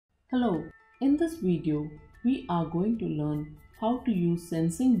Hello, in this video, we are going to learn how to use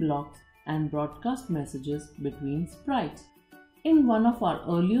sensing blocks and broadcast messages between sprites. In one of our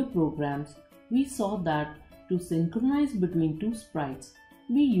earlier programs, we saw that to synchronize between two sprites,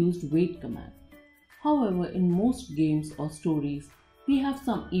 we used wait command. However, in most games or stories, we have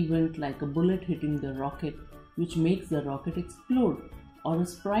some event like a bullet hitting the rocket which makes the rocket explode, or a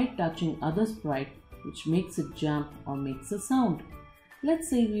sprite touching other sprite which makes it jump or makes a sound.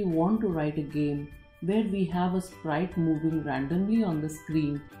 Let's say we want to write a game where we have a sprite moving randomly on the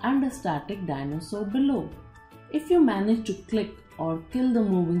screen and a static dinosaur below. If you manage to click or kill the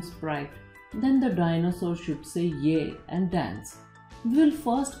moving sprite, then the dinosaur should say yay and dance. We will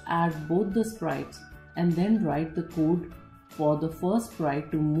first add both the sprites and then write the code for the first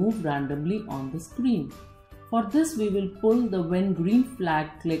sprite to move randomly on the screen. For this, we will pull the when green flag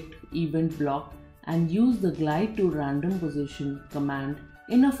clicked event block and use the glide to random position command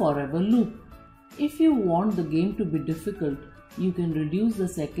in a forever loop. If you want the game to be difficult, you can reduce the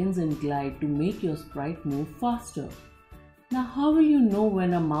seconds in glide to make your sprite move faster. Now, how will you know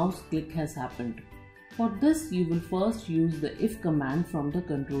when a mouse click has happened? For this, you will first use the if command from the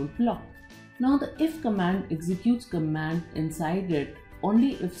control block. Now, the if command executes command inside it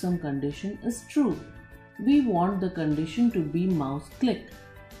only if some condition is true. We want the condition to be mouse click.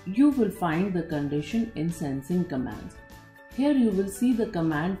 You will find the condition in sensing commands. Here you will see the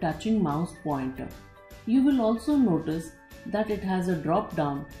command touching mouse pointer. You will also notice that it has a drop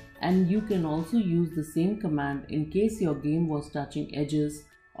down, and you can also use the same command in case your game was touching edges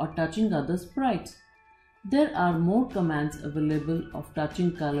or touching other sprites. There are more commands available of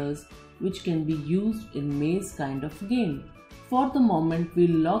touching colors which can be used in maze kind of game. For the moment,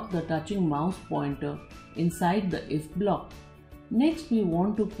 we'll lock the touching mouse pointer inside the if block. Next, we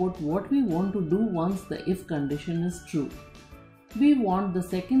want to put what we want to do once the if condition is true. We want the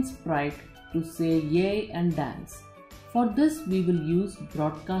second sprite to say yay and dance. For this, we will use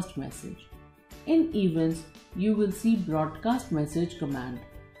broadcast message. In events, you will see broadcast message command.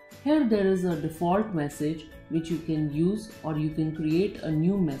 Here there is a default message which you can use, or you can create a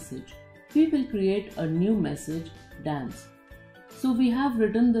new message. We will create a new message, dance. So we have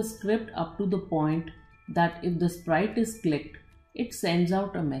written the script up to the point that if the sprite is clicked, it sends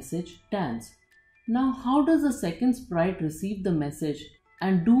out a message, dance. Now, how does the second sprite receive the message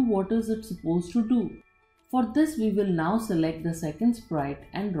and do what is it supposed to do? For this, we will now select the second sprite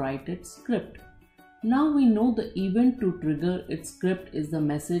and write its script. Now we know the event to trigger its script is the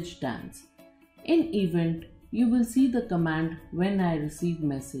message dance. In event, you will see the command when I receive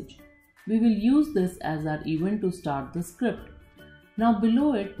message. We will use this as our event to start the script. Now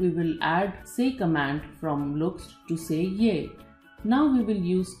below it, we will add say command from looks to say yay. Now we will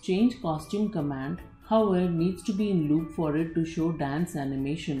use change costume command, however needs to be in loop for it to show dance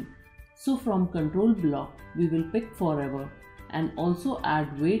animation. So from control block, we will pick forever and also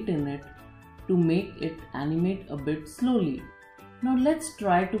add wait in it to make it animate a bit slowly. Now let's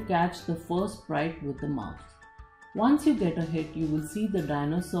try to catch the first sprite with the mouse. Once you get a hit, you will see the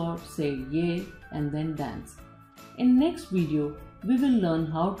dinosaur say yay and then dance. In next video, we will learn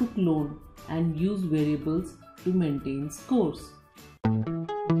how to clone and use variables to maintain scores.